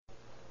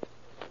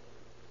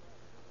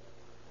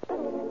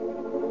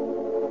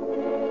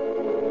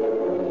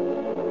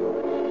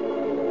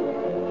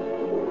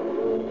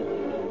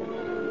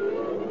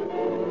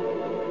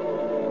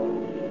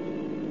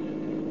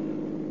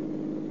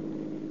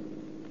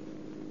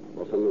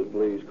Los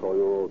Police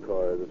calling all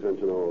cars.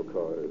 Attention all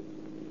cars.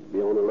 Be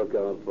on the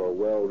lookout for a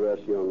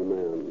well-dressed young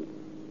man.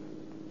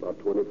 About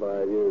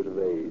 25 years of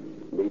age.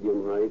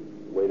 Medium height.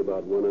 Weight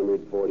about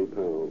 140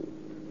 pounds.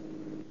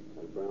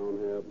 Has brown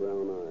hair,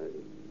 brown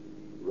eyes.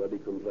 Ruddy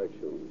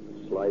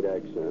complexion. Slight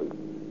accent.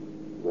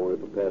 Wanted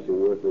for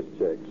passing worthless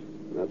checks.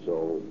 That's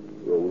all.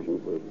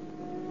 Rosenford.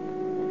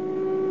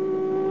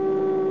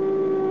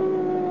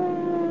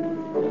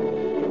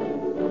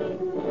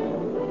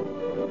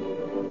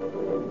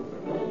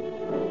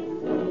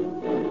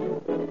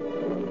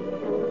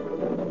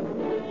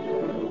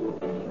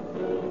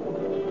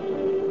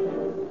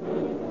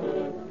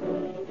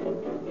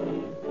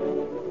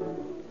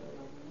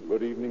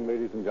 Good evening,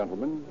 ladies and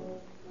gentlemen.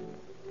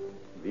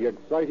 The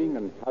exciting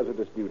and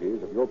hazardous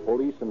duties of your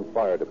police and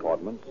fire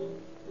departments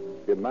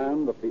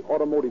demand that the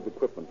automotive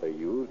equipment they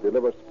use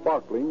deliver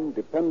sparkling,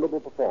 dependable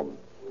performance.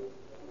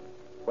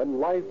 When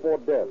life or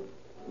death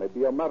may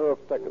be a matter of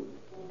seconds,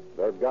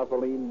 their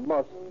gasoline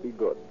must be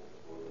good.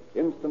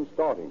 Instant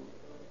starting,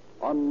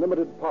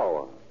 unlimited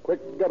power,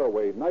 quick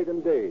getaway night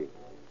and day.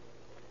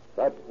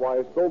 That's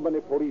why so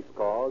many police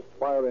cars,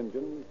 fire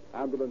engines,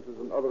 ambulances,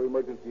 and other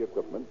emergency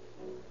equipment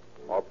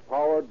are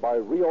powered by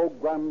Rio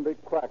Grande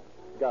cracked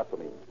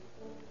gasoline.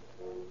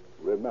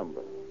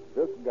 Remember,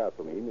 this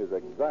gasoline is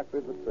exactly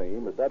the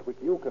same as that which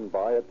you can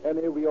buy at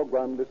any Rio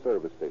Grande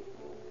service station.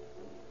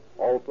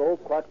 Also,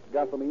 cracked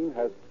gasoline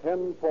has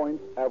 10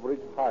 points average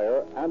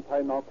higher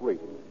anti-knock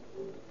rating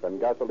than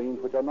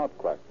gasolines which are not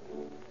cracked.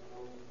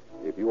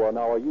 If you are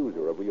now a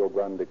user of Rio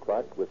Grande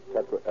cracked with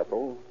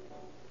tetraethyl,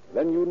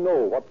 then you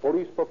know what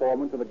police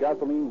performance in the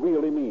gasoline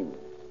really means.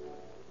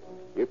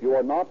 If you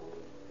are not,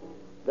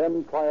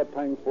 then try a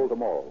tankful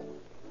tomorrow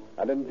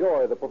and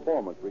enjoy the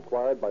performance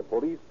required by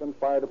police and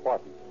fire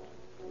departments.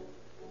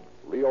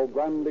 Rio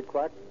Grande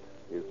cracked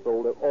is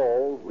sold at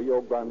all Rio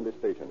Grande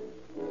stations.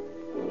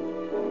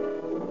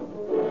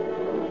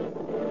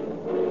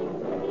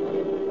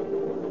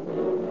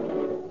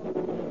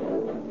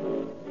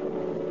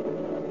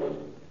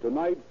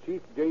 Tonight,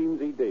 Chief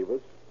James E.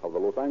 Davis of the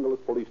Los Angeles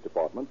Police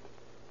Department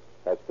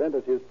has sent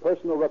as his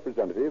personal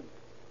representative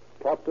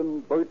Captain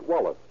Bert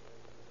Wallace,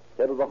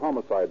 head of the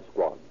homicide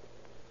squad,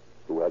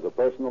 who has a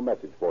personal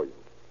message for you.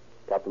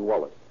 Captain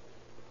Wallace.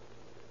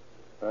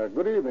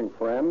 Good evening,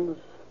 friends.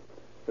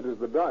 It is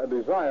the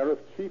desire of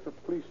Chief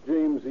of Police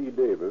James E.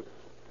 Davis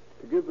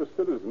to give the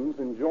citizens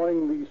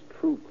enjoying these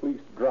true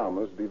police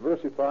dramas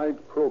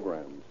diversified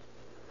programs.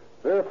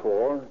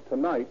 Therefore,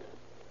 tonight,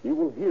 you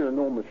will hear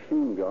no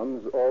machine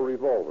guns or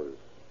revolvers.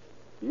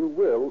 You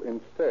will,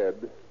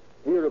 instead,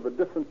 hear of a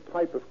different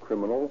type of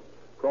criminal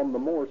from the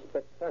more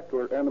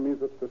spectacular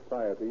enemies of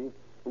society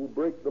who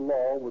break the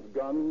law with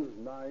guns,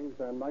 knives,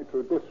 and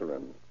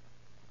nitroglycerin.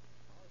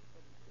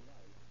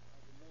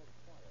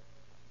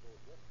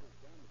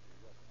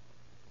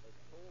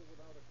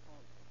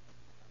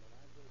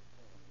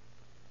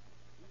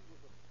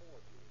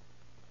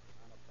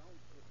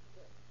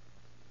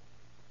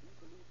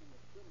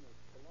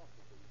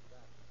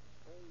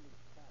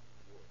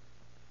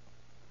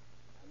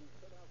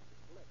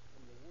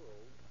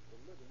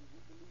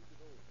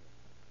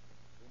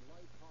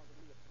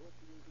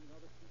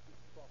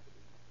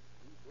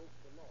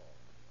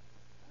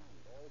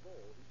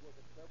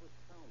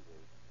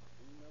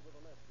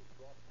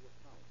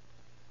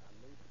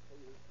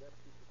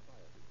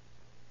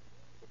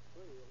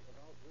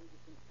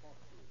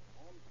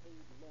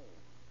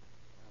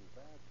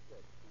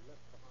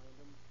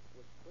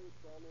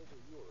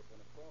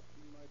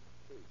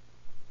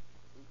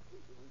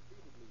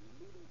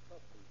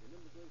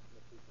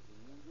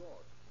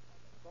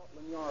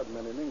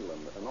 Yardmen in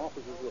England and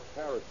officers of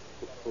Paris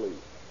police,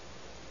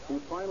 who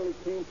finally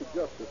came to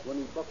justice when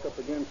he bucked up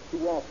against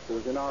two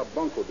officers in our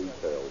bunco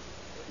details.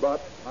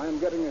 But I am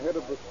getting ahead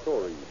of the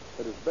story.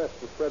 It is best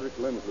for Frederick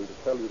Lindsley to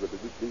tell you the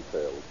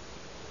details.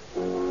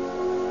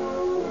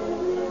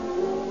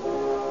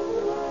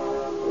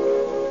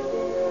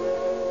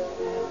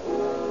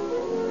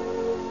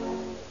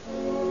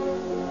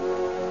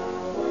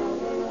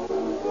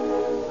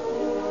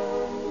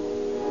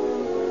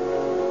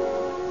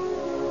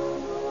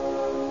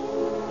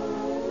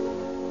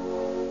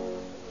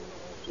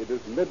 It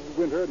is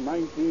midwinter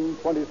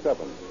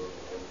 1927.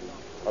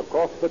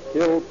 Across the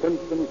chill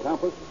Princeton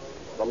campus,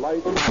 the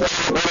lights in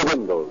the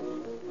windows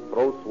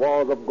throw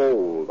swaths of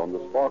gold on the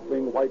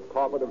sparkling white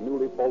carpet of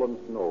newly fallen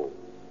snow.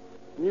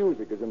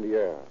 Music is in the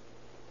air,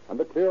 and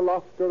the clear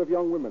laughter of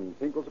young women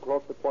tinkles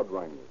across the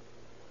quadrangle.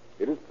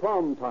 It is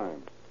prom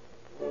time.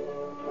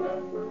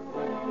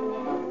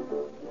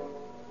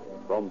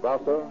 From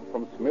Vassar,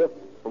 from Smith,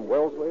 from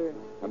Wellesley,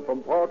 and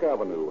from Park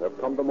Avenue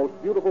have come the most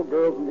beautiful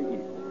girls in the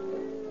East.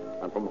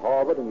 And from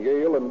Harvard and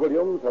Yale and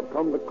Williams have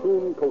come the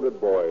coon-coated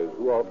boys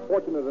who are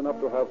fortunate enough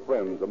to have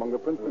friends among the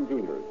Princeton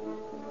juniors.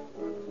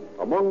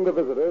 Among the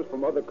visitors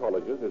from other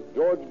colleges is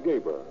George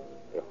Gaber,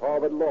 a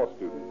Harvard law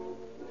student,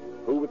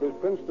 who with his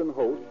Princeton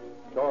host,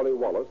 Charlie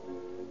Wallace,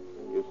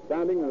 is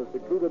standing in a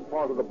secluded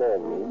part of the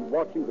ballroom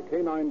watching the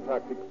canine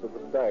tactics of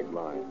the stag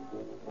line.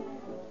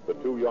 The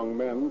two young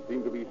men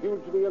seem to be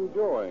hugely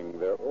enjoying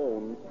their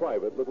own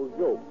private little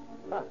joke.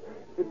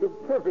 It's a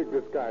perfect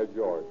disguise,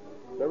 George.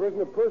 There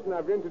isn't a person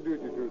I've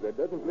introduced you to that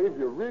doesn't believe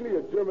you're really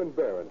a German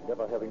baron.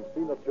 Never having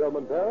seen a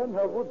German baron,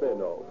 how would they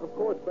know? Of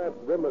course, that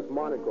rimless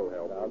monocle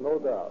helps. No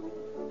doubt.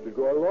 You'd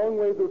go a long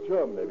way to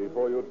Germany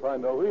before you'd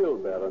find a real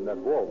baron that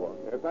wore one.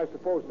 Yes, I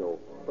suppose so.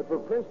 But for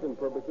Princeton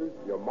purposes,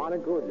 your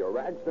monocle, your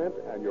accent,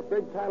 and your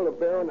big title of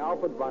Baron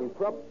Alfred von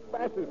Krupp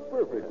passes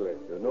perfectly.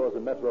 You know, as a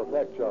matter of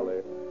fact,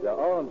 Charlie, there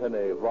aren't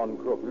any von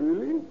Krupp.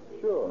 Really?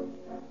 Sure.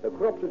 The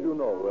Krupps, as you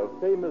know, were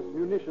famous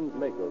munitions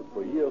makers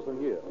for years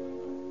and years.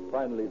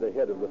 Finally, the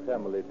head of the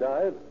family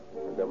died,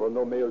 and there were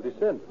no male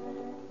descendants.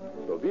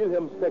 So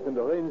Wilhelm II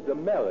arranged a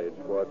marriage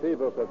for a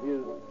favor of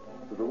his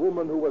to the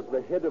woman who was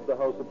the head of the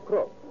House of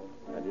Krupp.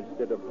 And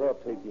instead of her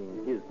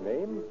taking his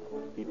name,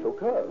 he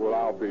took hers. Well,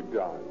 I'll be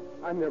darned.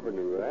 I never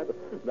knew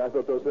that.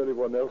 Neither does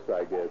anyone else,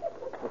 I guess.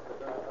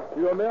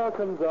 You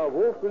Americans are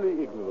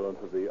woefully ignorant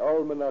of the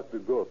Almanach de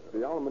Gotha. The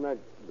Almanach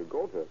de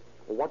Gotha?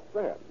 Well, what's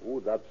that? Oh,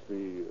 that's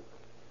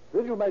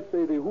well, you might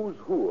say the who's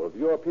who of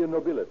European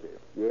nobility.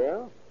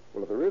 Yeah?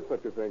 Well, if there is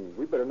such a thing,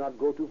 we better not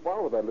go too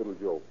far with that little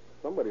joke.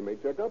 Somebody may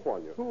check up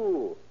on you.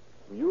 Who?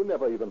 You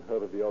never even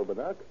heard of the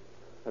Almanach.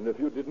 And if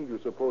you didn't, you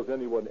suppose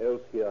anyone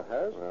else here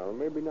has? Well,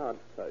 maybe not.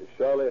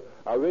 Shirley,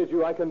 I wager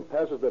you I can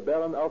pass as the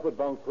Baron Alfred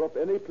von Krupp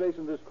any place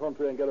in this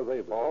country and get away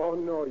with it. Oh,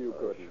 no, you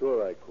couldn't.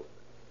 Sure I could.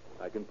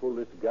 I can pull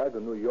this gag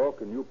in New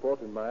York and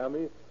Newport and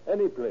Miami,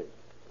 any place,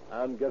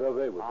 and get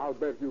away with it. I'll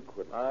bet you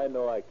couldn't. I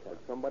know I can.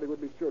 Somebody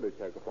would be sure to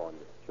check upon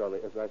you. Charlie,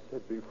 as I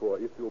said before,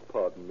 if you'll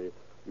pardon me,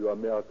 you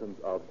Americans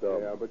are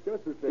dumb. Yeah, but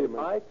just the same... If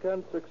I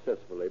can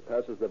successfully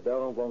pass as the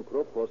Baron von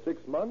Krupp for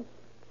 6 months,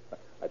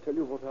 I tell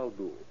you what I'll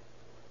do.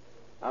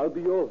 I'll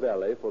be your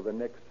valet for the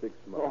next 6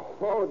 months.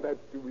 Oh, that's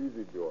too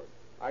easy, George.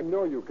 I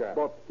know you can.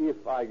 But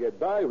if I get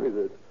by with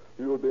it,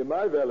 you'll be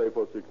my valet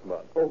for 6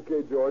 months.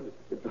 Okay, George.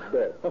 It's a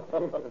bet.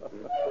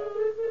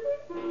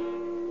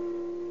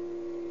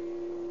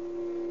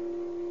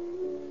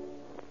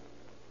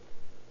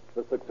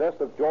 The success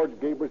of George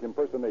Gaber's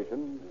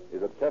impersonation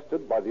is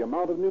attested by the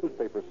amount of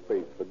newspaper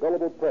space the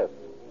gullible press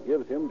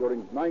gives him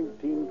during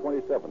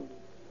 1927.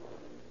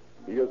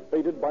 He is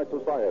feted by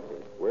society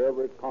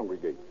wherever it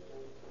congregates.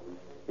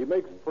 He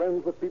makes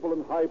friends with people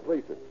in high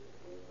places.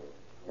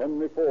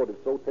 Henry Ford is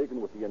so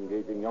taken with the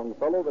engaging young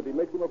fellow that he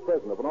makes him a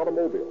present of an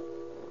automobile.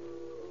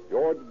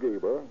 George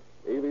Gaber,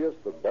 alias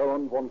the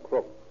Baron von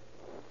Krupp,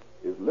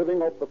 is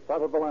living off the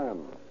fat of the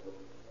land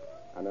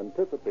and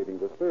anticipating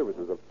the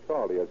services of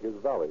Charlie as his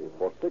valet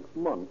for 6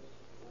 months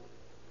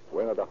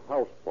when at a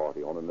house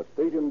party on an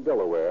estate in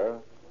Delaware,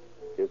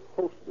 his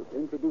hostess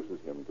introduces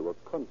him to a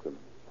countryman.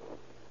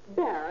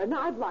 Baron,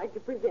 I'd like to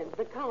present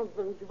the Count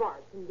von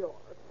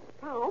Schwarzendorf.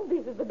 Count,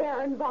 this is the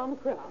Baron von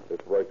Krupp. Es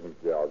freut mich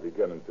sehr, Sie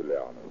kennen zu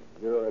lernen.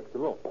 Ja,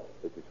 excellent.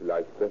 Es ist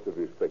vielleicht besser,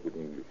 wir sprechen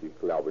Englisch. Ich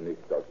glaube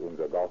nicht, dass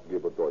unser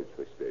Gastgeber Deutsch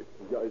versteht.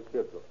 Ja, it's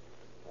better.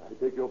 I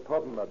take your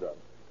pardon, madame.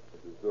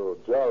 It is so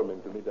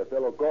charming to meet a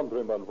fellow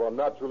countryman one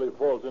naturally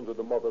falls into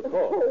the mother's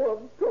heart. Oh,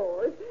 of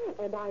course.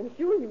 And I'm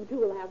sure you two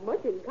will have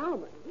much in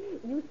common.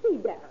 You see,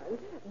 Baron,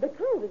 the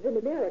Count is in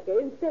America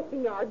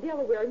inspecting our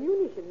Delaware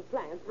munitions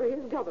plants for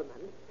his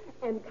government.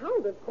 And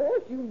Count, of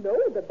course, you know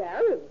the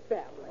Baron's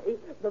family,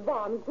 the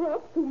Von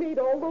Krupps who made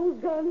all those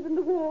guns in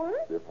the war.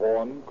 The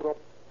Von Krupp?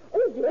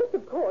 Oh, yes,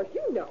 of course,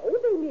 you know.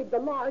 They made the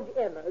large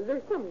Emmas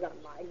or some gun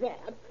like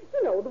that.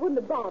 You know, the one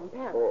that bombed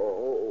Paris.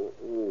 Oh,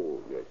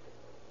 yes.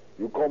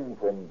 You come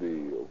from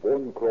the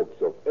Von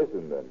Krupps of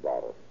Essen, then,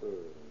 Baron?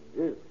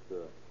 Yes,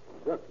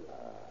 exactly.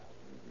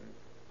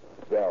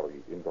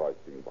 Very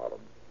interesting, Baron.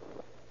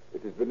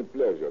 It has been a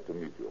pleasure to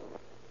meet you.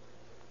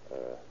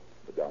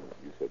 Madame,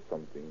 you said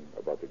something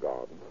about the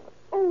garden.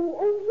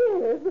 Oh,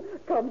 yes.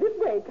 Come this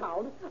way,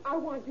 Count. I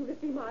want you to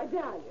see my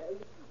dahlias.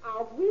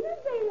 Auf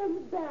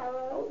Wiedersehen,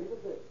 Baron.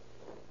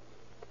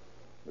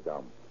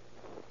 Madame,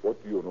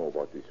 what do you know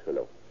about this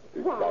fellow,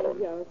 this Why,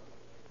 Baron?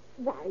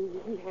 why,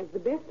 he has the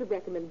best of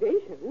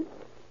recommendations.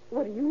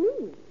 What do you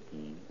mean?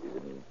 He is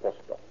an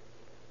impostor.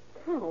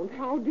 Count,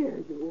 how dare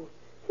you?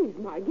 He's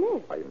my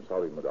guest. I am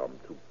sorry, Madame,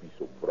 to be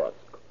so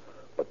brusque,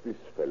 but this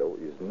fellow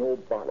is no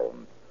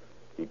Baron.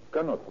 He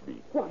cannot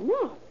be, Why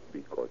not?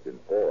 because in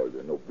all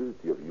the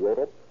nobility of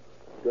Europe,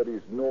 there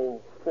is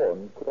no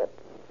Von Krupp.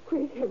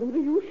 Great heavens, are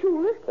you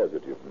sure?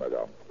 Positive,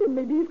 Madame. Then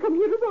maybe he's come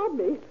here to rob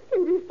me.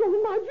 Maybe he's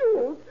stolen my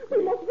jewels.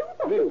 We must do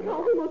something, Please,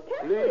 Count. We must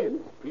catch him.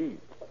 Please,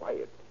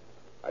 quiet.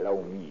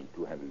 Allow me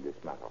to handle this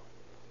matter.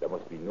 There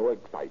must be no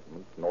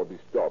excitement nor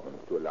disturbance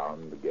to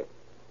alarm the guests.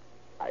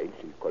 I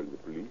shall call the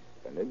police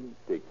and then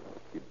take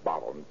the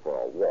Baron for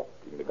a walk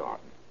in the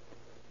garden.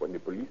 When the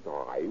police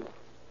arrive,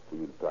 we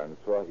will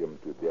transfer him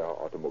to their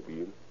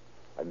automobile,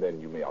 and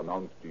then you may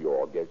announce to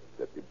your guests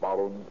that the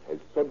Baron has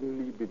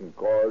suddenly been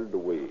called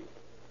away.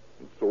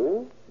 And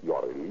so you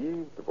are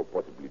relieved of a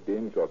possibly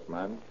dangerous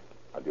man,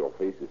 and your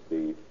face is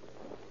safe,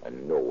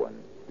 and no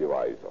one the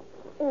wiser.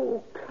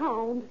 Oh,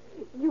 Count,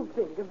 you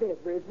think of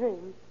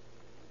everything.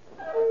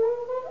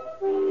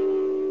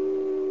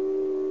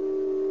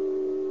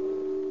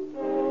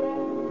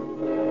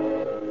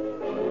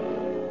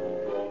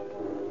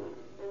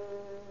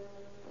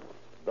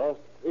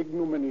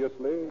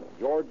 ignominiously,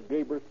 George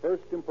Gaber's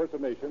first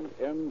impersonation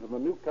ends in the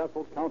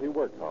Newcastle County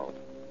Workhouse,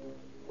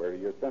 where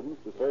he is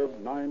sentenced to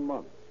serve 9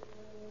 months.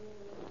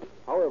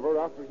 However,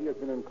 after he has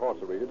been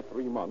incarcerated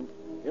 3 months,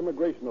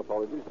 immigration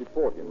authorities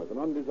deport him as an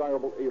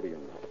undesirable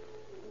alien.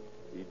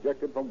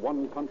 Ejected from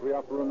one country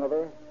after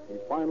another, he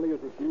finally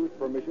is refused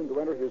permission to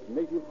enter his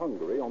native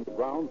Hungary on the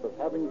grounds of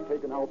having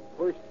taken out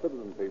first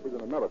citizen papers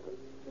in America.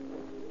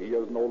 He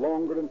is no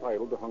longer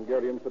entitled to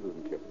Hungarian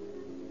citizenship.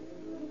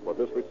 But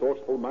this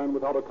resourceful man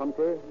without a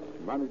country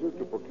manages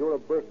to procure a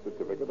birth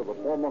certificate of a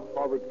former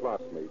Harvard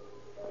classmate,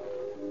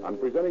 and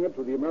presenting it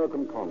to the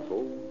American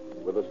consul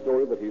with the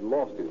story that he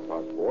lost his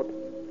passport,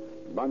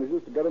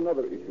 manages to get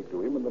another issued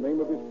to him in the name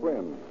of his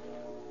friend.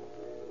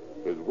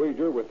 His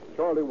wager with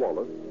Charlie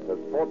Wallace has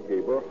taught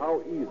Gaber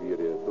how easy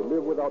it is to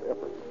live without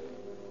effort.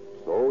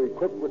 So,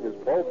 equipped with his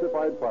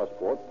falsified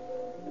passport,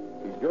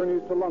 he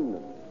journeys to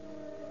London,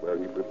 where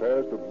he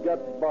prepares to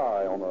get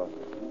by on a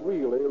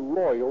really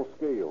royal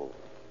scale.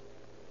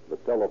 The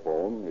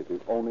telephone is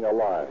his only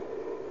ally.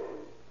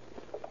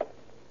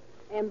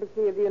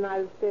 Embassy of the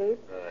United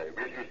States. I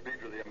wish to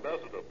speak to the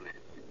ambassador,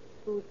 please.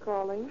 Who's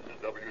calling? This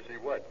is W.C.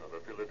 Widener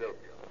of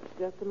Philadelphia.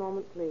 Just a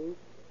moment, please.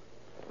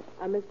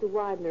 Mr.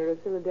 Widener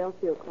of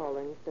Philadelphia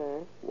calling,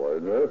 sir.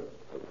 Widener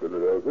of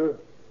Philadelphia?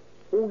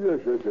 Oh, yes.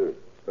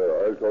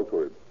 I'll talk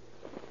to him.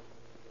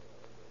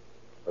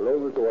 Hello,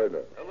 Mr.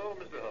 Widener. Hello,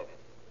 Mr. Huffman.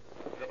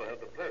 I've never had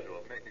the pleasure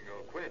of making your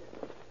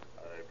acquaintance.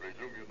 I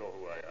presume you know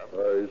who I am.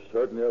 I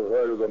certainly have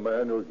heard of the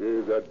man who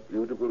gave that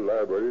beautiful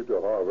library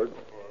to Harvard.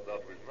 Well,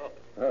 that was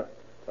nothing.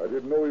 I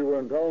didn't know you were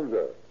in town,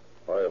 sir.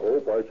 I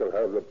hope I shall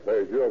have the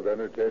pleasure of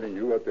entertaining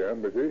you at the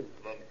embassy.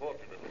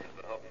 Unfortunately,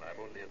 Mr. Huffman, I'm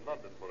only in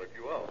London for a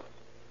few hours.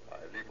 I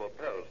leave for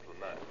Paris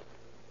tonight.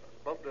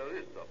 But there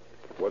is something.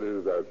 What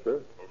is that,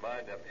 sir? Well, my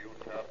nephew,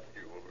 Taft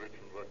Hugh of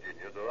Richmond,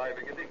 Virginia, is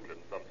arriving in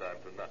England sometime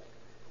tonight.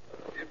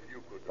 If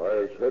you could...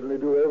 I'll certainly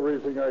do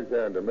everything I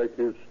can to make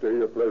his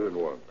stay a pleasant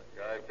one.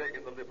 I've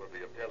taken the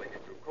liberty of telling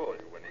him to call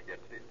you when he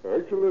gets in.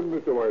 Excellent,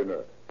 Mr.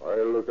 Widener.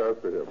 I'll look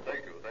after him.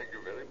 Thank you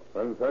very much.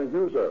 And thank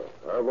you, sir.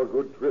 Have a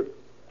good trip.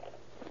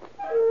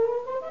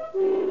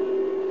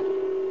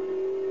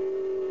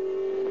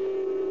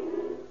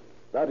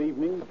 That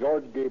evening,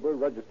 George Gaber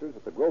registers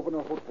at the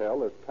Grosvenor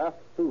Hotel as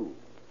Taft Sue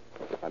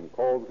and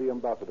calls the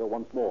ambassador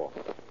once more.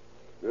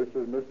 This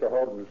is Mr.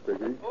 Houghton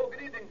speaking. Oh,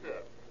 good evening,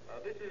 sir.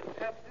 This is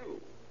Taft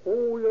Sue.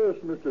 Oh, yes,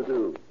 Mr.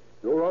 Sue.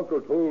 Your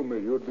uncle told me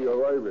you'd be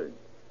arriving.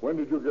 When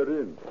did you get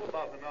in? Oh,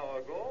 about an hour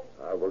ago.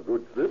 Have a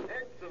good trip.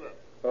 Excellent.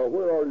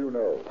 Where are you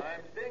now?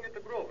 I'm staying at the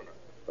Grosvenor.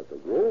 At the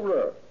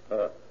Grosvenor?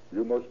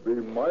 You must be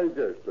my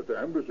guest at the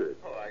embassy.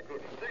 Oh, I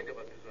couldn't think of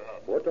it, Mr.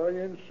 Huffman. But I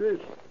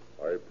insist.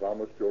 I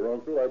promised your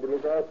uncle I would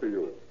look after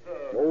you.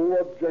 Sir. No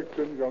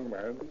objections, young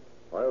man.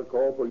 I'll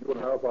call for you in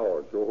half hour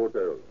at your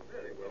hotel.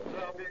 Very well, sir.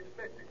 I'll be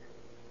expecting you.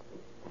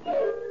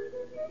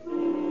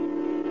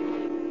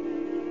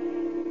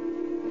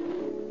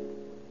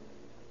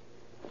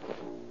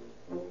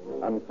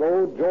 And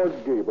so George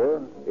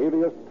Gaber,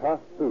 alias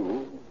Taft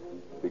Sue,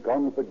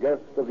 becomes the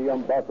guest of the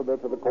ambassador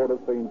to the court of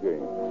St.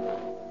 James.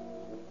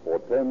 For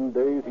 10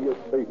 days he is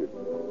feted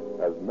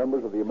as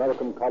members of the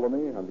American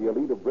colony and the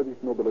elite of British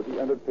nobility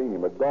entertain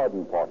him at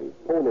garden parties,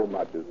 polo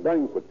matches,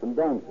 banquets, and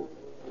dances.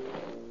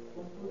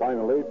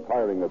 Finally,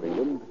 tiring of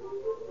England,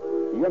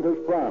 he enters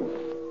France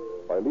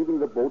by leaving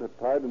the boat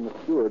attired in the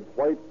steward's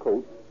white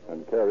coat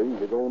and carrying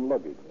his own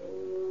luggage.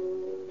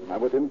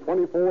 And within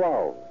 24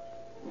 hours,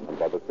 and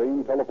by the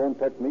same telephone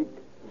technique,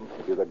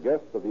 he is a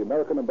guest of the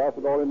American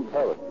ambassador in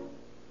Paris.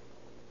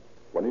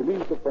 When he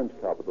leaves the French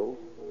capital,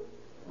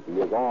 he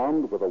is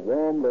armed with a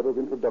warm letter of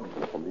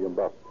introduction from the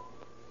ambassador.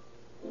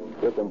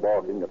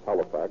 Disembarking at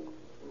Halifax,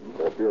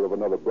 for fear of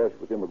another brush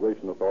with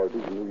immigration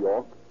authorities in New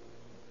York,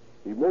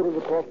 he motors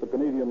across the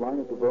Canadian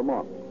line to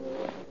Vermont,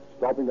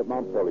 stopping at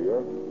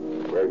Montpelier,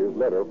 where his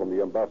letter from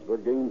the ambassador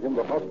gains him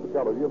the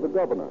hospitality of the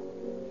governor.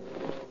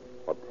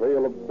 A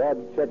trail of bad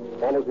checks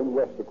follows him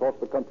west across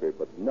the country,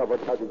 but never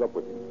catches up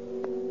with him.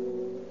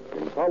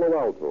 In Palo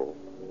Alto,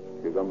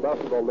 his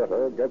ambassador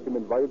letter gets him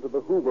invited to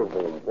the Hoover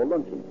home for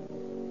luncheon.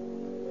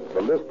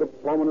 The list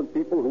of prominent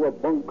people who are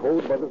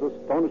buncoed by this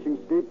astonishing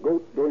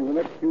scapegoat during the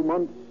next few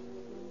months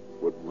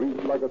would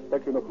read like a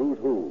section of Who's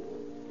Who.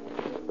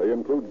 They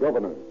include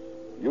governors,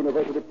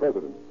 university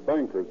presidents,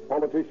 bankers,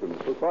 politicians,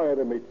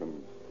 society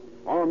matrons,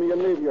 Army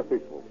and Navy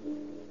officials.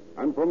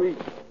 And from each,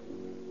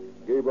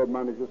 Gaber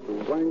manages to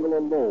wrangle a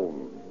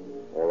loan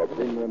or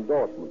obtain an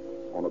endorsement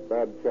on a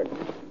bad check.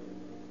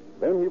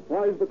 Then he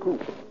flies the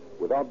coop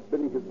without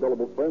bidding his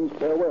gullible friends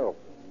farewell.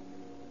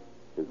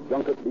 His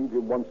junket leads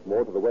him once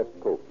more to the West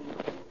Coast,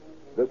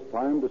 this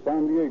time to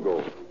San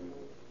Diego,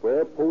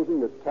 where,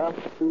 posing as Taft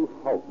Sue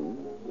Houghton,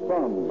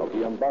 son of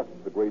the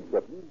ambassador to Great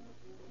Britain,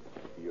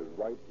 he is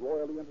right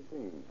royally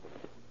entertained.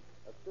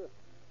 At this,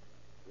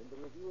 in the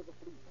review of the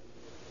police,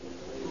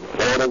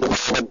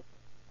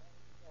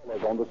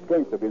 on the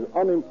strength of his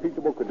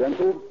unimpeachable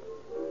credentials,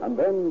 and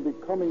then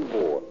becoming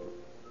bored,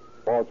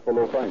 starts for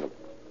Los Angeles.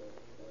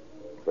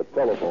 The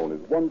telephone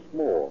is once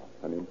more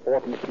an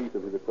important piece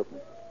of his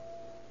equipment.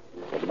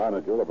 The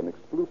manager of an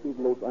exclusive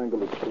Los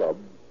Angeles club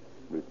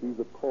received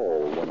a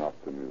call one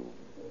afternoon.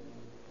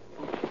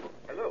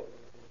 Hello.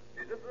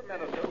 Is this the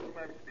manager whom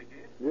I'm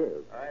speaking?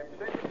 Yes. I'm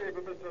Secretary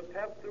for Mr.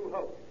 Tattoo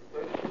Houghton,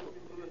 32nd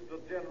Solicitor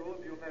General of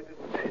the United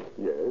States.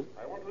 Yes?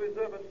 I want to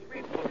reserve a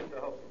suite for Mr.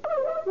 Houghton.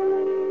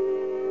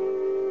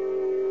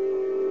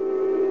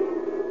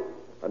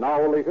 An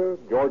hour later,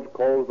 George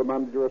calls the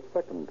manager a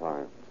second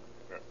time.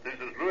 This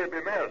is Louis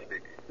B. Mayer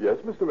speaking. Yes,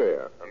 Mr.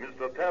 Mayor.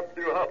 Mr.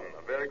 Tattoo Houghton,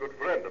 a very good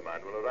friend of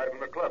mine, will arrive in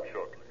the club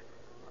shortly.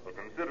 I'll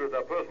consider it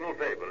a personal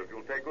favor if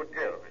you'll take good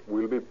care of him.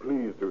 We'll be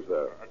pleased to,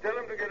 sir. Tell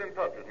him to get in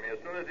touch with me as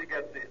soon as he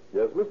gets in.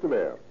 Yes, Mr.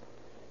 Mayor.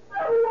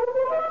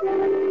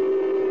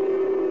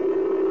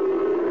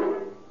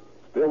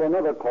 Still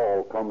another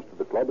call comes to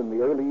the club in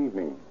the early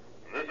evening.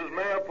 This is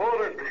Mayor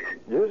Porter speaking.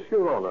 Yes,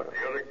 Your Honor.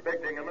 You're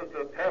expecting a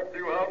Mr.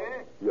 Tattoo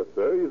Houghton? Yes,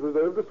 sir. He's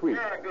reserved a suite.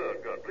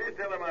 Good. Please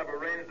tell him I've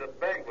arranged a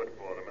banquet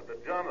for him at the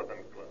Jonathan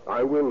Club.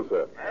 I will,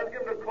 sir. Ask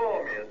him to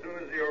call me as soon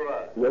as he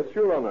arrives. Yes,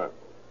 Your Honor.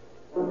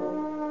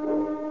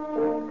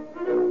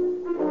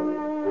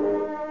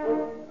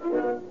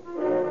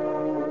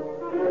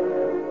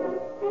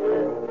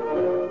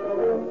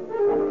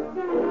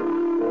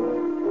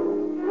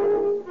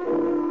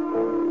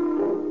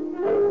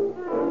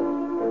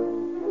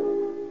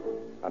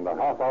 And a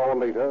half hour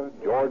later,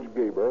 George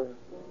Gaber,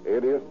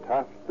 alias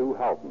Tattoo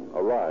Houghton,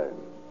 arrives,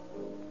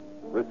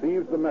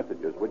 receives the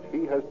messages which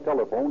he has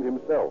telephoned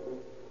himself,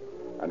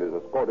 and is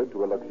escorted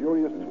to a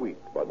luxurious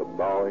suite by the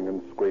bowing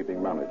and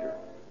scraping manager.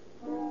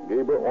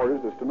 Gaber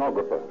orders a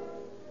stenographer,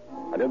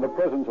 and in the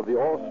presence of the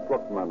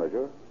awestruck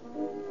manager,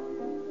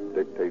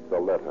 dictates a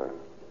letter.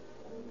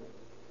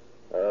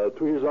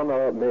 To His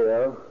Honor,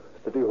 Mayor,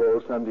 City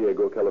Hall, San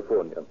Diego,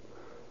 California.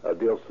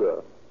 Dear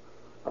Sir,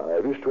 I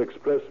wish to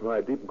express my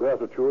deep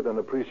gratitude and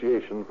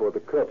appreciation for the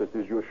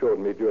courtesies you showed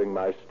me during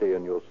my stay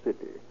in your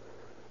city.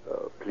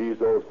 Please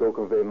also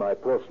convey my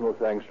personal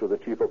thanks to the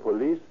Chief of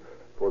Police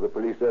for the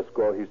police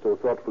escort he so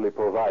thoughtfully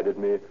provided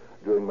me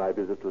during my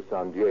visit to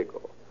San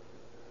Diego.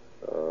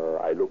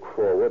 I look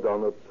forward,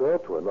 honored sir,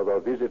 to another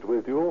visit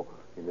with you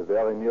in the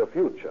very near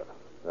future.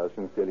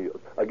 Sincerely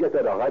yours. I'll get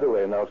that out right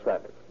away and I'll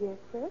sign it. Yes,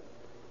 sir?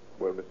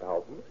 Well, Mr.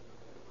 Houghton,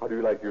 how do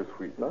you like your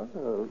suite?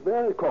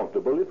 Very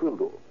comfortable, it will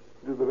do.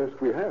 It is the best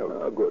we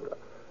have. Good.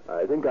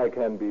 I think I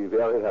can be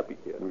very happy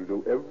here. We'll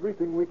do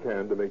everything we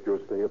can to make your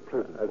stay a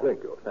pleasant one.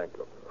 Thank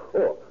you.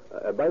 Oh,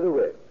 by the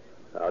way,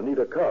 I'll need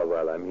a car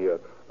while I'm here.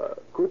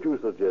 Could you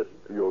suggest...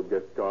 Your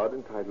guest card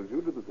entitles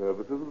you to the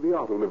services of the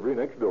auto livery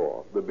next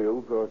door. The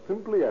bills are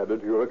simply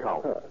added to your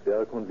account.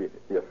 Very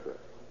convenient. Yes, sir.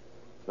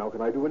 Now,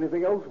 can I do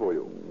anything else for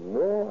you?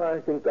 No,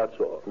 I think that's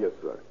all. Yes,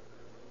 sir.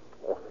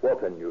 Oh,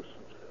 what a nuisance.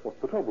 What's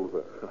the trouble,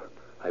 sir?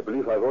 I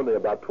believe I've only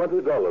about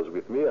 $20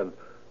 with me, and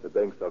the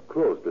banks are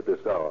closed at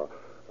this hour.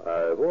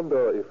 I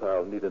wonder if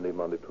I'll need any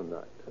money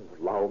tonight.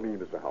 Allow me,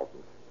 Mr.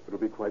 Houghton. It'll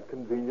be quite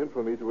convenient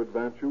for me to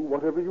advance you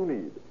whatever you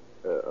need.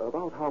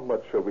 About how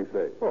much shall we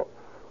say? Oh,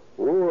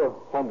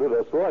 100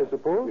 or so, I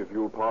suppose. If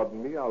you'll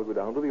pardon me, I'll go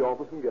down to the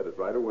office and get it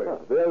right away.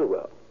 Very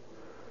well.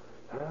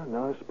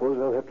 Now I suppose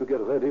I'll have to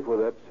get ready for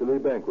that silly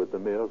banquet the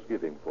mayor's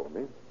giving for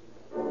me.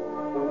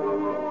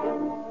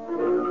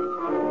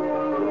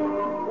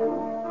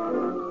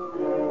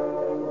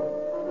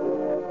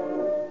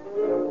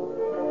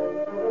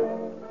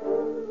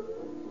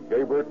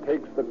 Gaber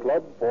takes the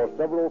club for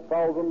several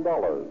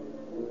 $1,000s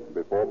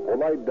before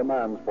polite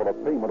demands for a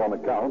payment on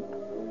account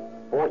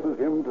forces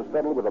him to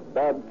settle with a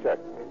bad check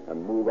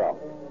and move out.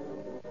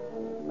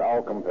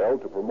 Now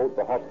compelled to promote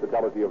the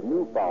hospitality of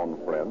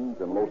newfound friends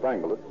in Los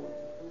Angeles,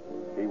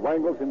 he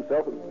wangles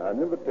himself an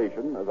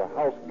invitation as a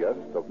house guest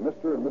of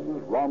Mr. and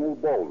Mrs.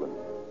 Ronald Baldwin.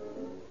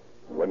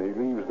 When he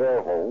leaves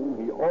their home,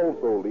 he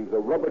also leaves a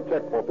rubber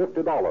check for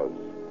 $50,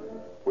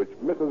 which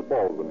Mrs.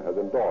 Baldwin has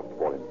endorsed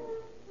for him.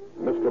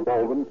 Mr.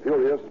 Baldwin,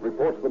 furious,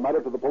 reports the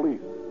matter to the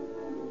police,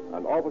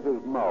 and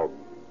Officers Mouth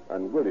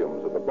and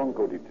Williams of the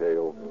Bunko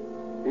detail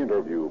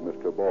interview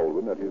Mr.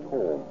 Baldwin at his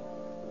home.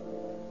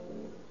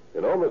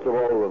 You know, Mr.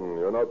 Baldwin,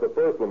 you're not the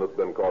first one that's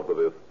been caught to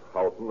this,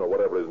 Houghton, or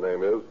whatever his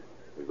name is.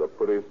 He's a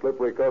pretty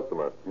slippery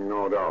customer.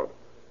 No doubt.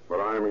 But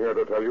I'm here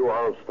to tell you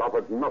I'll stop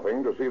at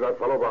nothing to see that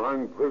fellow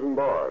behind prison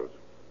bars.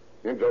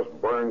 It just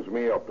burns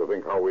me up to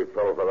think how we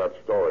fell for that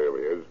story of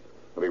his,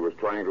 that he was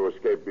trying to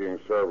escape being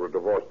served with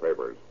divorce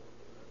papers.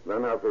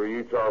 Then after he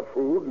eats our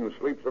food and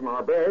sleeps in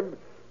our bed,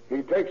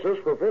 he takes us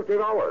for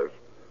 $50.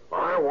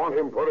 I want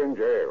him put in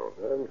jail.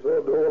 And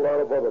so do a lot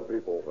of other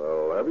people.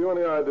 Well, have you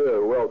any idea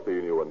who else he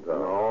knew in town?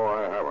 No,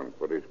 I haven't,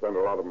 but he spent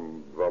a lot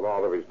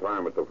of his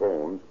time at the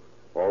phones.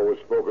 Always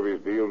spoke of his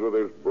deals with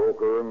his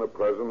broker and the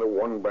president of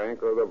one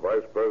bank or the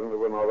vice president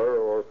of another,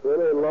 or... Spent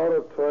a lot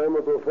of time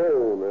at the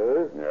phone,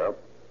 eh? Yep.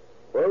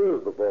 Where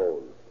is the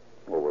phone?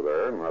 Over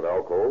there in that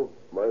alcove.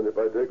 Mind if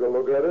I take a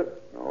look at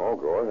it? No,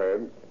 go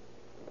ahead.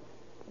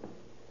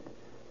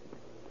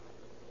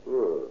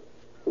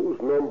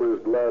 Whose number is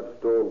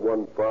Gladstone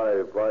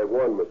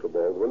 1551, Mr.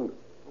 Baldwin?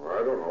 I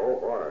don't know.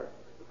 Why?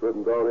 It's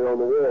written down here on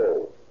the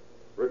wall.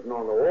 Written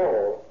on the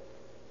wall?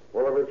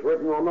 Well, if it's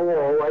written on the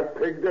wall, that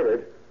pig did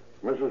it.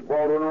 Mrs.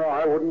 Baldwin or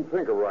I wouldn't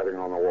think of writing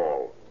on the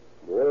wall.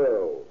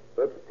 Well,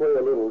 let's play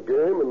a little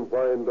game and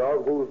find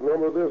out whose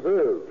number this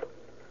is.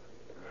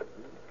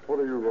 What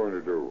are you going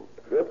to do?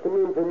 Get some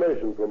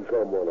information from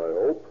someone, I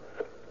hope.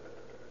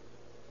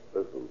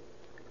 Listen.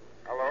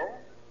 Hello?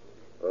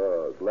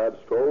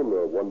 Gladstone,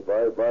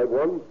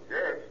 1551.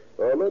 Yes.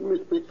 Let me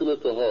speak to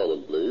Mr.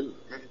 Harlan, please.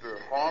 Mr.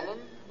 Harmon?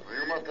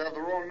 You must have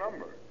the wrong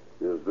number.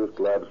 Is this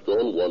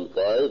Gladstone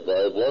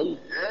 1551?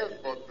 Yes,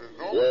 but there's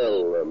no...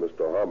 Well,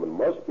 Mr. Harmon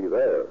must be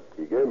there.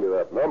 He gave me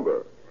that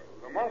number.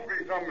 There must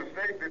be some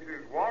mistake. This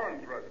is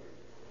Warren's residence.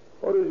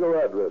 What is your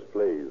address,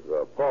 please?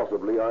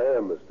 Possibly I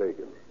am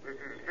mistaken. This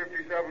is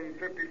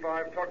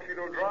 5755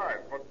 Tuxedo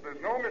Drive, but there's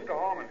no Mr.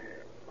 Harmon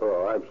here.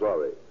 Oh, I'm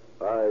sorry.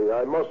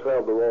 I must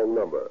have the wrong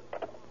number.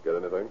 Get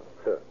anything?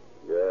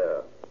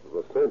 Yeah, it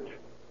was a cinch.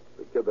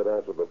 The kid that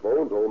answered the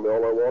phone told me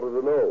all I wanted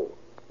to know.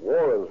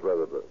 Warren's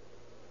residence.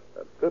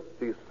 At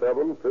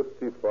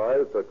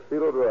 5755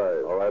 Tuxedo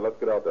Drive. All right, let's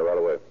get out there right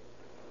away.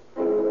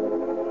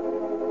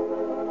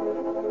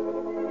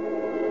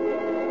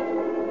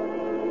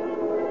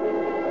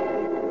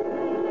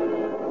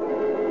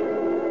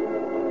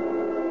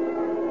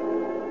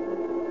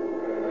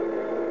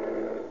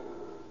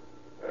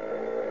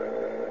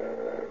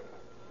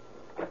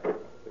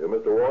 You,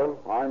 Mr. Warren?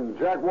 I'm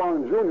Jack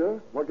Warren, Jr.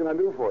 What can I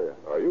do for you?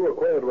 Are you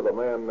acquainted with a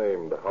man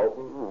named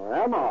Houghton? Oh,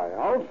 am I?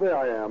 I'll say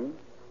I am.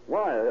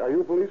 Why? Are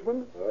you a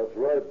policeman? That's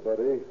right,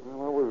 buddy.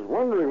 Well, I was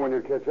wondering when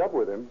you'd catch up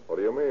with him. What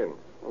do you mean?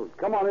 Well,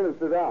 come on in and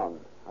sit down.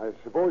 I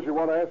suppose you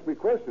want to ask me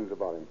questions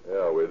about him.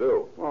 Yeah, we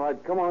do. All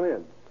right, come on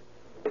in.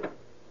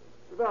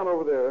 Sit down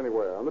over there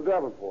anywhere, on the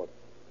Davenport.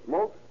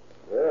 Smoke?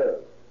 Yes,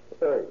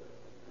 thanks.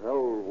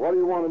 Well, what do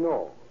you want to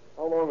know?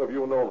 How long have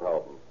you known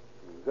Houghton?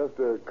 Just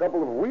a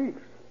couple of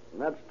weeks. And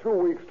that's 2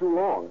 weeks too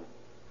long.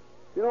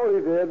 You know what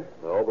he did?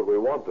 No, but we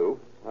want to.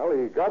 Well,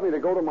 he got me to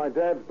go to my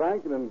dad's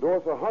bank and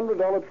endorse a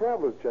 $100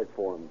 traveler's check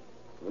for him.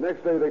 The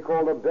next day they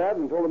called up Dad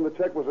and told him the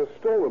check was a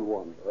stolen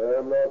one.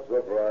 I'm not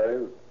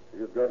surprised.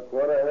 He's got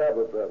quite a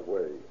habit that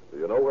way. Do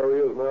you know where he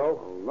is now?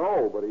 Well,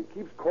 no, but he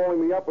keeps calling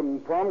me up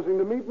and promising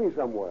to meet me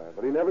somewhere,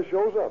 but he never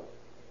shows up.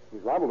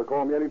 He's liable to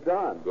call me any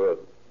time. Good.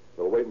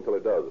 We'll wait until he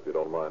does, if you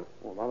don't mind.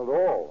 Well, not at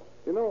all.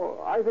 You know,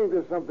 I think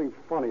there's something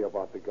funny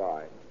about the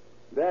guy.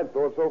 Dad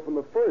thought so from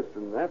the first,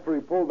 and after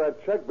he pulled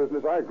that check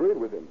business, I agreed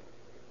with him.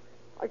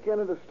 I can't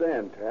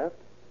understand, Taft.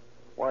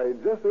 Why,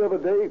 just the other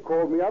day he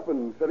called me up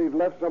and said he'd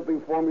left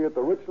something for me at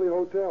the Richley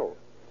Hotel.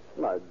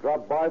 And I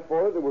dropped by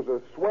for it. It was a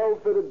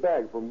swell-fitted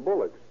bag from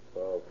Bullock's.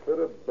 A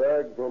fitted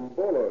bag from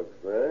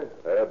Bullock's, eh?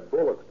 Add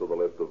Bullock's to the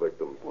list of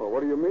victims. Well,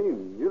 what do you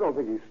mean? You don't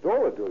think he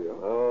stole it, do you?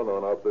 No,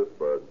 not this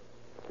bird.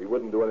 He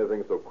wouldn't do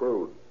anything so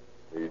crude.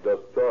 He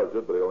just charged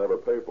it, but he'll never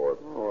pay for it.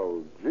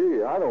 Oh,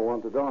 gee, I don't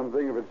want the darn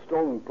thing. If it's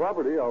stolen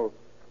property, I'll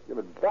give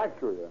it back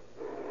to you.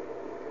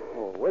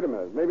 Oh, wait a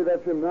minute. Maybe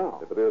that's him now.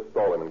 If it is,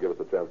 stall him and give us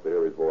a chance to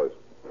hear his voice.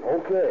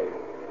 Okay.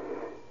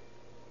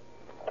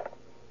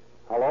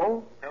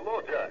 Hello?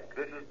 Hello, Jack.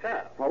 This is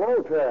Taft.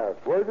 Hello,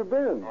 Taft. Where have you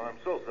been? Oh, I'm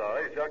so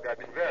sorry, Jack. I've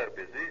been very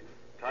busy.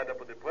 Tied up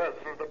with the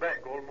president of the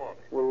bank all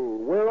morning. Well,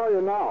 where are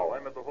you now? Oh,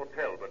 I'm at the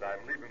hotel, but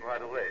I'm leaving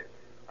right away.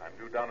 I'm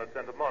due down at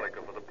Santa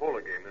Monica for the polo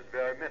game this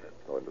very minute.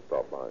 Going to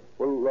stop by.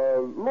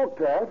 Well, look,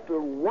 Taft,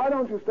 why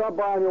don't you stop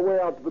by on your way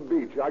out to the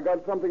beach? I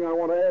got something I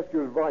want to ask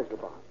you advice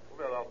about.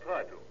 Well, I'll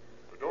try to.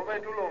 But don't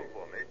wait too long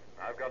for me.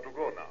 I've got to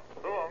go now.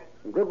 So long.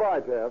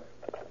 Goodbye, Taft.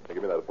 Hey,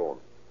 give me that phone.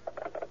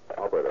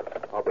 Operator,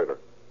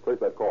 trace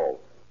that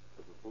call.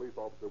 This is Police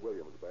Officer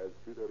Williams, badge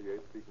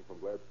 238, speaking from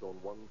Gladstone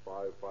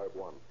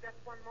 1551. Just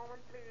one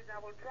moment, please. I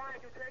will try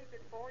to trace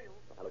it for you.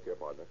 Now, look here,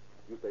 partner.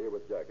 You stay here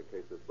with Jack in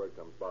case this bird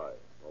comes by,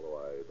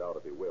 although I doubt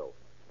if he will.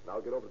 And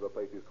I'll get over to the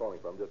place he's calling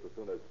from just as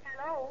soon as...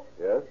 Hello?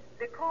 Yes?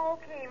 The call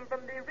came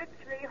from the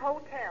Richley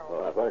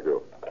Hotel. Thank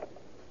you.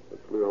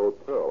 It's Clear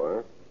Hotel,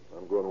 eh?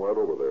 I'm going right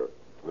over there.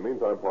 In the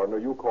meantime, partner,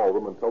 you call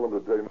them and tell them to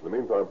detain...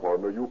 Mr.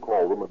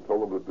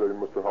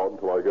 Houghton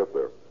until I get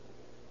there.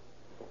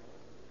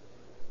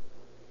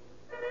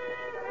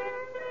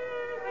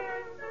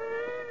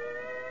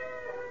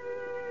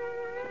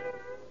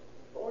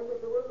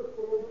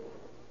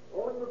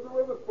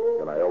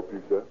 Can I help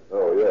you, sir?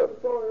 Oh, yes.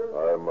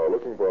 I'm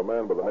looking for a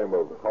man by the name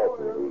of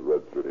Houghton who's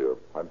registered here.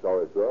 I'm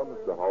sorry, sir.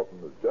 Mr. Houghton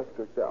is just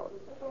checked out.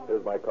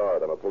 Here's my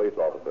card. I'm a police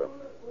officer.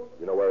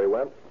 You know where he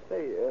went?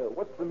 Say,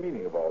 what's the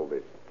meaning of all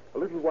this? A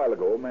little while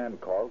ago, a man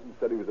called and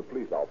said he was a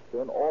police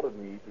officer and ordered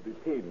me to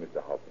detain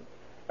Mr. Houghton.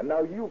 And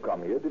now you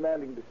come here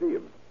demanding to see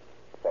him.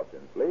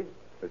 Fortunately,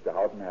 Mr.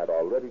 Houghton had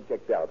already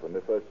checked out when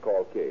the first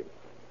call came.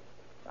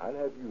 I'll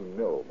have you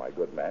know, my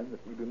good man,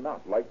 that we do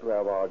not like to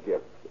have our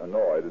guests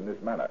annoyed in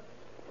this manner.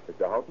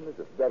 Mr. Houghton is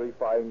a very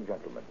fine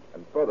gentleman.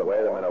 And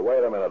furthermore...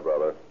 Wait a minute,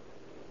 brother.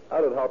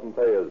 How did Houghton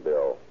pay his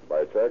bill?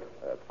 By check?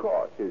 Of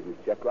course. Here's his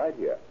check right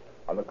here.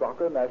 On the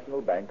Crocker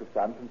National Bank of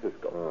San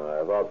Francisco.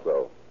 I thought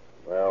so.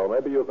 Well,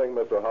 maybe you think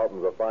Mr.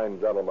 Houghton's a fine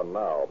gentleman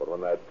now, but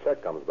when that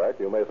check comes back,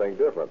 you may think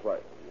different.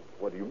 Right.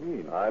 What do you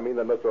mean? I mean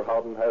that Mr.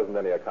 Houghton hasn't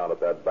any account at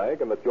that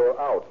bank and that you're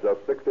out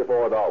just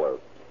 $64.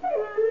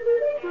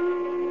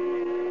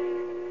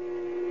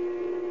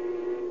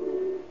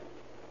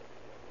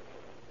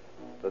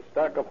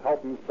 stack of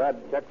Halton's bad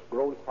checks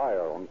grows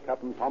higher on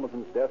Captain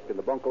Thomason's desk in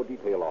the Bunko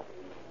detail office.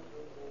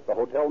 The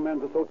Hotel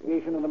Men's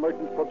Association and the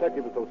Merchants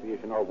Protective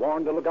Association are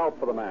warned to look out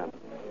for the man.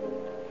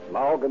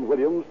 Maug and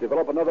Williams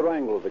develop another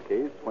angle of the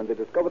case when they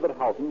discover that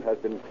Halton has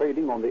been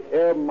trading on the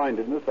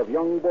air-mindedness of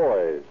young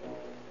boys,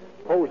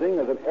 posing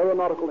as an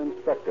aeronautical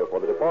inspector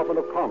for the Department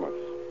of Commerce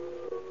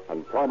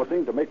and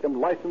promising to make them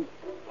licensed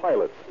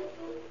pilots,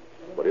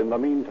 but in the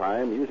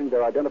meantime using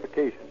their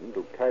identification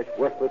to cash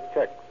worthless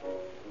checks.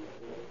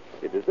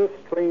 It is this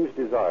strange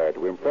desire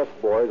to impress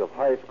boys of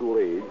high school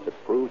age that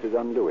proves his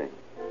undoing.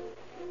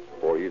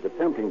 For he's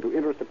attempting to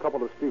interest a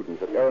couple of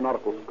students at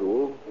aeronautical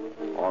school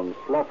on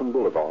Slaughton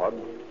Boulevard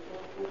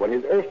when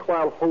his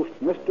erstwhile host,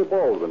 Mr.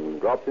 Baldwin,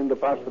 drops in to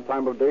pass the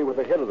time of day with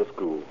the head of the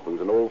school,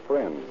 who's an old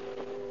friend.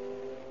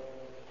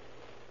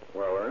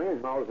 Well,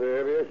 Ernie, how's the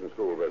aviation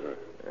school business?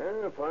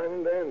 Fine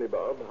and dandy,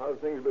 Bob. How's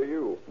things by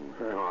you?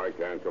 Well, I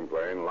can't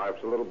complain.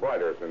 Life's a little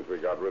brighter since we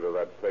got rid of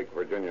that fake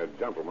Virginia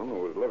gentleman who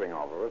was living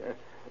off of it.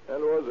 That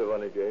was a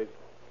funny case.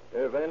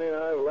 If Annie and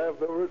I have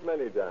laughed over it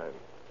many times.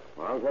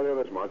 Well, I'll tell you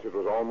this much. It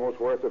was almost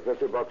worth the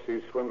 $50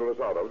 he swindled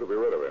us out of to be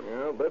rid of him.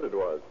 Yeah, I'll bet it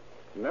was.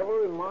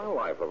 Never in my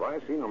life have I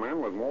seen a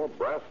man with more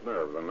brass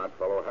nerve than that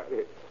fellow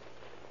had.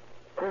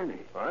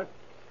 Ernie. What?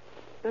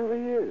 There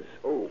he is.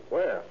 Oh,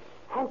 where?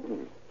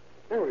 Houghton.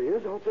 There he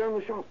is, out there in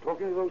the shop,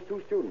 talking to those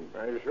two students.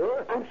 Are you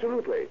sure?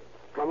 Absolutely.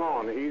 Come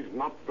on, he's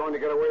not going to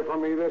get away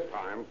from me this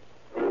time.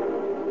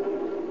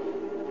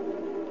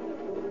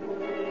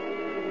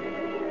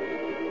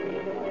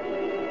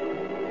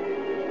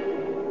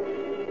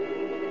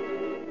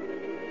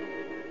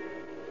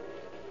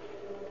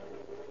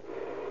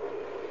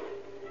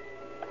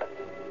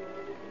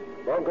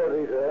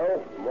 Bunko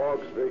detail.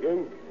 Morg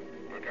speaking.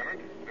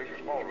 Lieutenant, this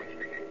is Baldwin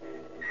speaking.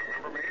 You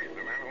remember me,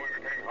 the man who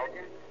entertained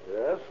Houghton?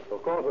 Yes,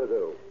 of course I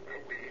do.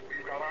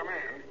 We've got our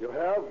man You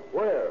have?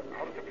 Where?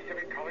 out at the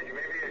Pacific College of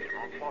Aviation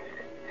on Slaughton.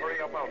 Hurry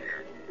up out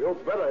here. You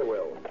bet I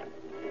will.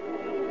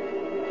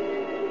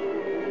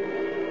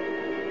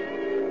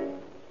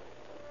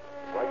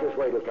 Right this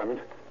way, Lieutenant.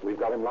 We've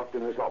got him locked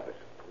in his office.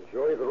 You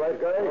sure he's the right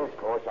guy? Of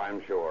course,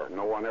 I'm sure.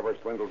 No one ever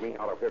swindled me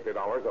out of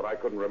 $50 that I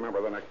couldn't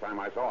remember the next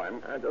time I saw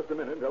him. Just a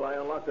minute till I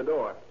unlock the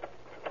door.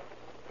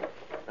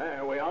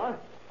 There we are.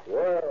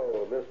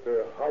 Well,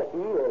 Mr.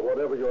 Houghton, or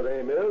whatever your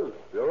name is,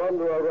 you're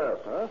under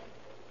arrest. Huh?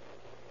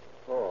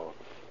 Oh.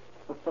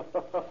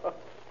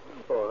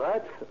 All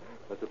right.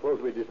 I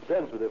suppose we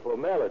dispense with the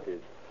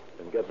formalities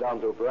and get down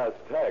to brass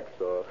tacks,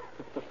 or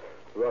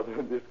rather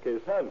in this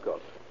case,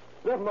 handcuffs.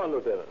 Never mind,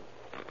 Lieutenant.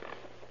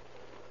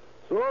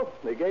 So,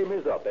 the game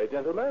is up, eh,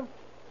 gentlemen?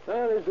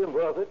 Well, it's been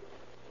worth it.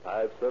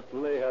 I've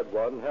certainly had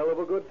one hell of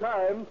a good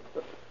time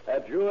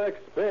at your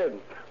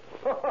expense.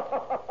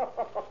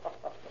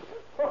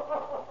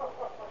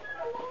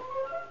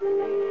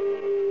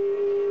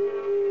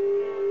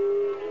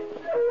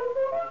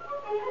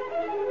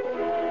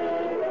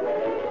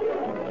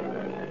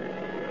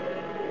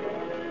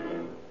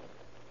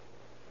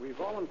 We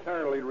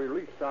voluntarily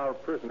released our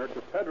prisoner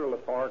to federal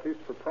authorities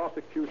for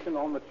prosecution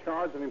on the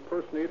charge of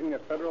impersonating a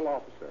federal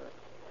officer.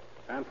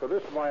 And for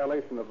this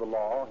violation of the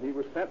law, he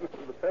was sentenced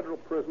to the federal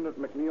prison at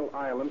McNeil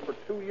Island for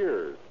 2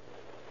 years.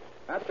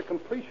 At the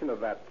completion of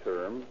that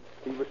term,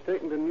 he was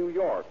taken to New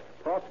York,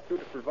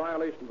 prosecuted for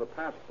violation of the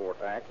Passport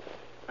Act,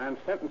 and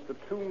sentenced to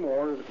 2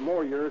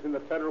 more years in the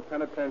federal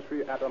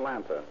penitentiary at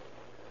Atlanta.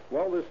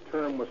 While this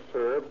term was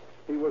served,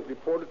 he was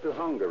deported to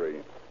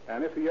Hungary,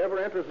 and if he ever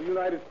enters the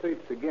United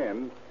States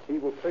again, he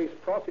will face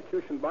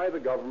prosecution by the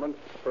government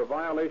for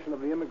violation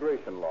of the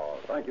immigration laws.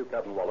 Thank you,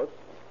 Captain Wallace.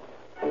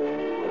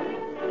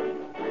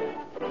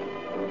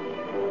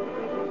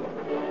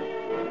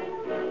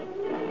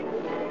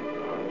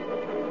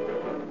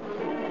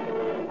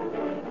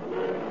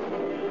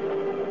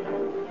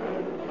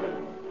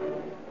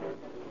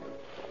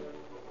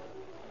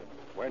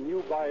 When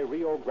you buy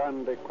Rio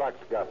Grande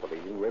cracked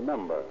gasoline,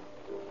 remember,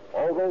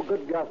 although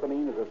good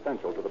gasoline is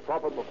essential to the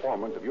proper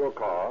performance of your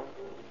car,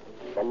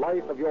 the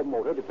life of your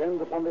motor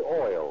depends upon the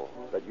oil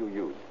that you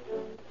use.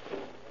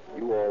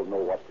 You all know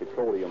what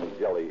petroleum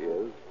jelly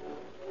is.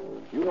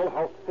 You know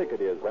how thick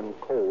it is when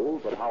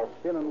cold, but how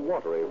thin and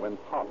watery when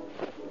hot.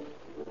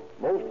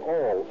 Most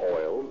all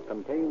oils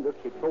contain this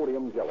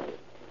petroleum jelly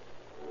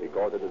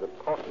because it is a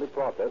costly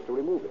process to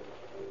remove it.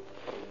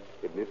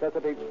 It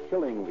necessitates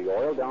chilling the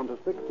oil down to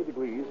 60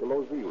 degrees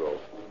below zero.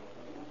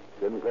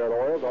 Sinclair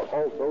oils are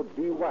also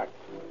de-waxed,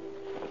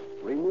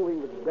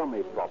 removing the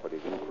gummy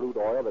properties in crude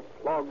oil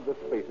that clog the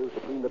spaces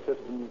between the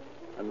piston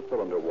and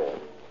cylinder walls.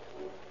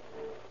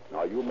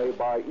 Now, you may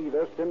buy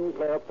either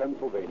Sinclair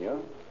Pennsylvania,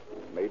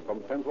 made from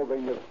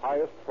Pennsylvania's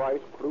highest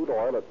priced crude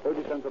oil at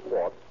 30 cents a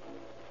quart,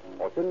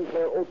 or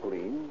Sinclair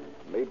Opaline,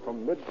 made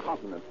from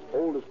Mid-Continent's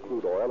oldest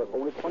crude oil at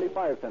only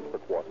 25 cents per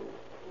quart.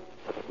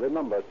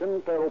 Remember,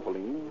 Sinclair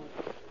Opaline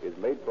is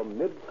made from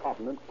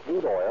Mid-Continent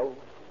crude oil,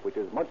 which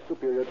is much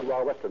superior to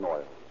our Western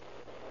oil.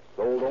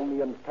 Sold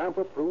only in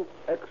tamper-proof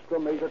extra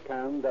major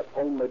cans at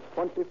only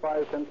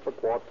 25 cents per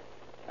quart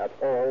at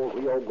all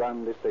Rio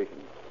Grande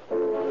stations.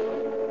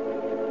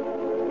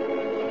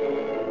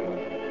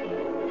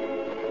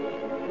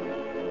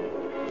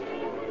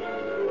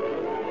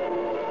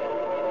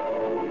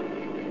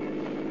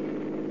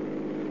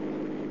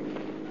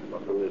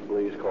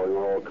 Calling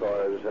all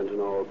cars, attention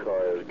all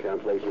cars.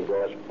 Cancellation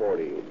brass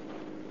 40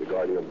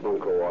 regarding a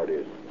bunco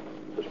artist.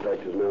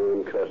 Suspect is now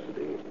in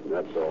custody.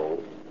 That's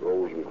all.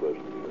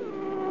 Rosenquist.